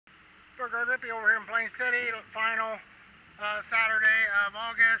Rippy over here in Plain City, final Saturday of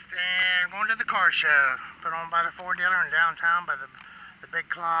August, and going to the car show put on by the Ford dealer in downtown by the big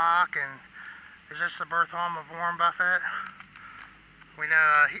clock. And is this the birth home of Warren Buffett? We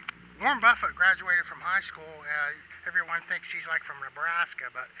know Warren Buffett graduated from high school. Everyone thinks he's like from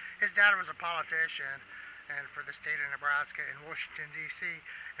Nebraska, but his dad was a politician and for the state of Nebraska in Washington, D.C.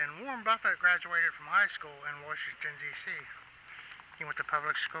 And Warren Buffett graduated from high school in Washington, D.C. He went to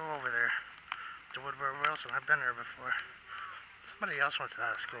public school over there, to Woodward Wilson. I've been there before. Somebody else went to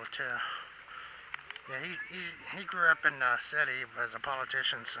that school too. Yeah, he grew up in the city as a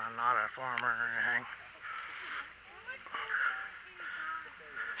politician's son, not a farmer or anything.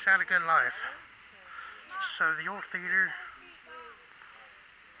 He's had a good life. So the old theater.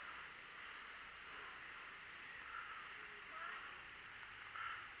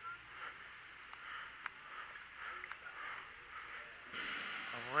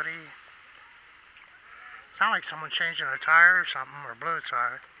 Woody. Sound like someone changing a tire or something, or blew a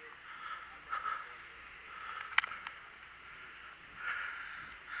tire.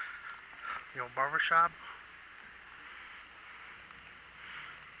 The old barber shop.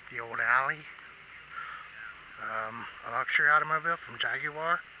 The old alley. A luxury automobile from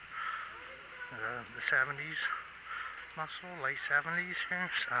Jaguar. The 70s muscle, late 70s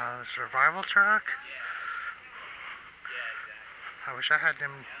here. Survival truck. I wish I had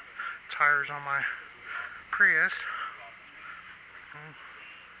them tires on my Prius.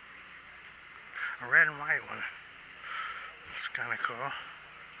 A red and white one. It's kind of cool.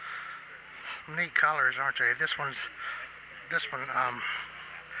 Some neat colors, aren't they? This one,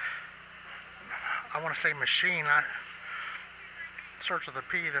 I want to say machine. Starts with a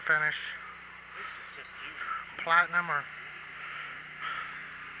P, the finish. Platinum or...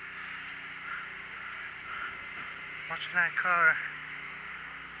 Watching that car.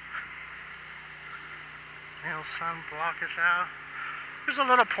 The little sun block us out. There's a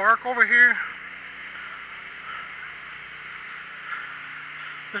little park over here.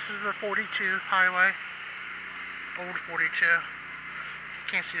 This is the 42 highway. Old 42. You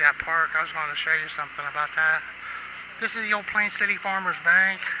can't see that park. I was going to show you something about that. This is the old Plain City Farmers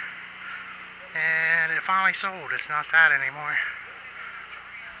Bank. And it finally sold. It's not that anymore.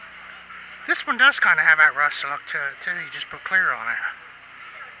 This one does kind of have that rust look to it too. You just put clear on it.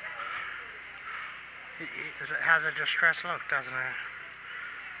 It has a distressed look, doesn't it?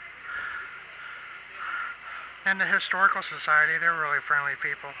 And the Historical Society, they're really friendly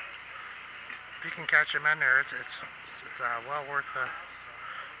people. If you can catch them in there, it's well worth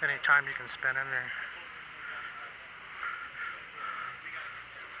any time you can spend in there.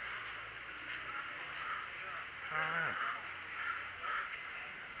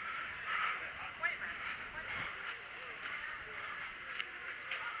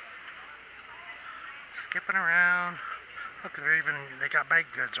 Skipping around. Look, they got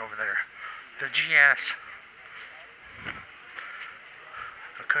baked goods over there. The GS.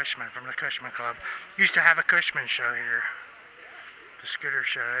 A Cushman from the Cushman Club. Used to have a Cushman show here. The scooter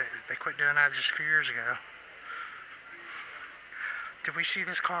show. They quit doing that just a few years ago. Did we see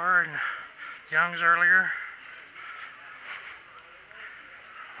this car in Young's earlier?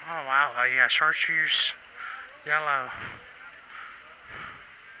 Oh wow, yeah, chartreuse yellow.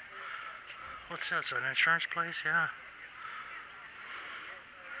 What's this, an insurance place? Yeah.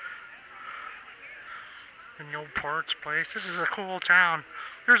 In the old parts place. This is a cool town.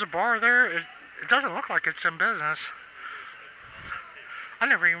 There's a bar there. It doesn't look like it's in business. I've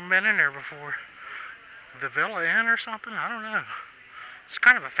never even been in there before. The Villa Inn or something? I don't know. It's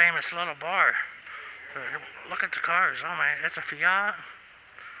kind of a famous little bar. Look at the cars. Oh man, it's a Fiat.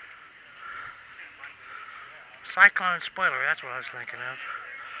 Cyclone spoiler, that's what I was thinking of.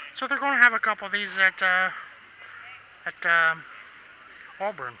 So they're going to have a couple of these at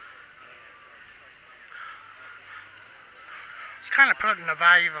Auburn. It's kind of putting a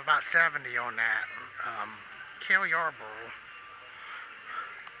value of about 70 on that. Kill Yarborough.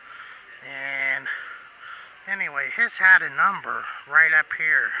 And anyway, his had a number right up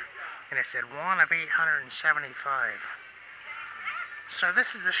here, and it said 1 of 875. So this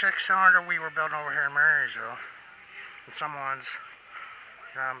is the 6-cylinder we were building over here in Marysville. And someone's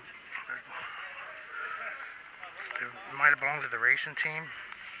it might have belonged to the racing team.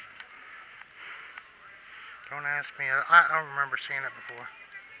 Don't ask me. I don't remember seeing it before.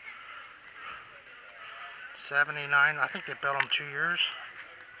 79. I think they built them 2 years.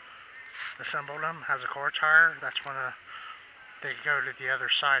 Assembled them. Has a car tire. That's when they go to the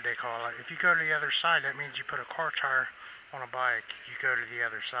other side, they call it. If you go to the other side, that means you put a car tire on a bike. You go to the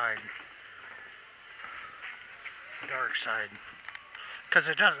other side. Dark side. because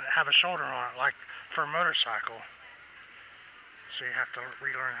it doesn't have a shoulder on it like for a motorcycle. So you have to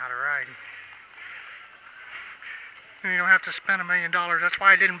relearn how to ride. And you don't have to spend $1 million. That's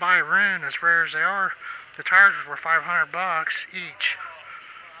why I didn't buy a Rune, as rare as they are. The tires were $500 each,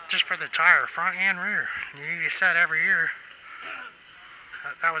 just for the tire, front and rear. You need to set every year.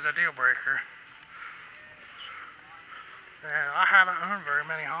 That was a deal breaker. Yeah, I haven't owned very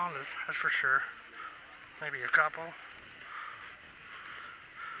many Hondas, that's for sure. Maybe a couple.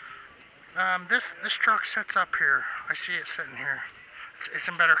 This truck sits up here. I see it sitting here. It's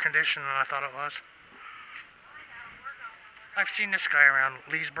in better condition than I thought it was. I've seen this guy around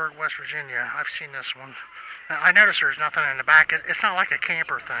Leesburg, West Virginia. I've seen this one. I noticed there's nothing in the back. It's not like a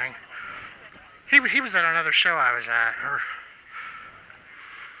camper thing. He was at another show I was at, or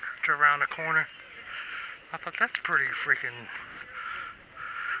to around the corner. I thought that's pretty freaking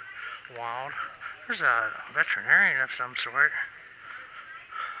wild. There's a veterinarian of some sort.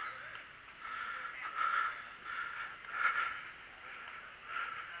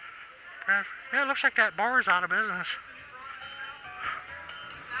 Yeah, it looks like that bar is out of business.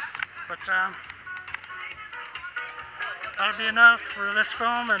 But that'll be enough for this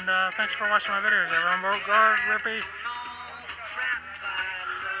film, and thanks for watching my videos. Everyone, guard, Rippy.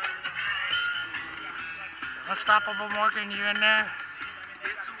 Unstoppable Morgan, you in there?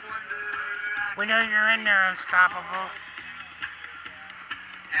 We know you're in there, Unstoppable.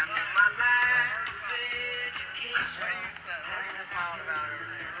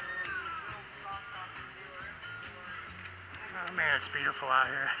 Oh man, it's beautiful out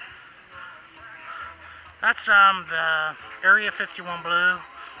here. That's the Area 51 blue,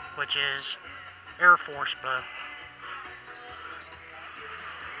 which is Air Force blue.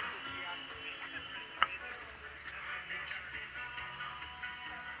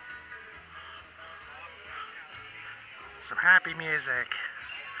 Some happy music.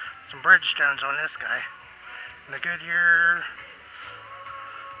 Some Bridgestones on this guy. And the Goodyear,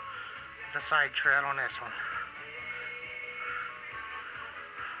 the side tread on this one.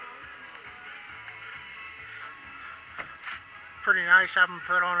 Pretty nice having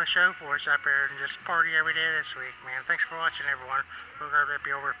put on a show for us up here and just party every day this week, man. Thanks for watching, everyone. We're going to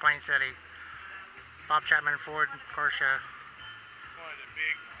be over at Plain City. Bob Chapman Ford Car Show. One of the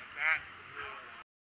big ones.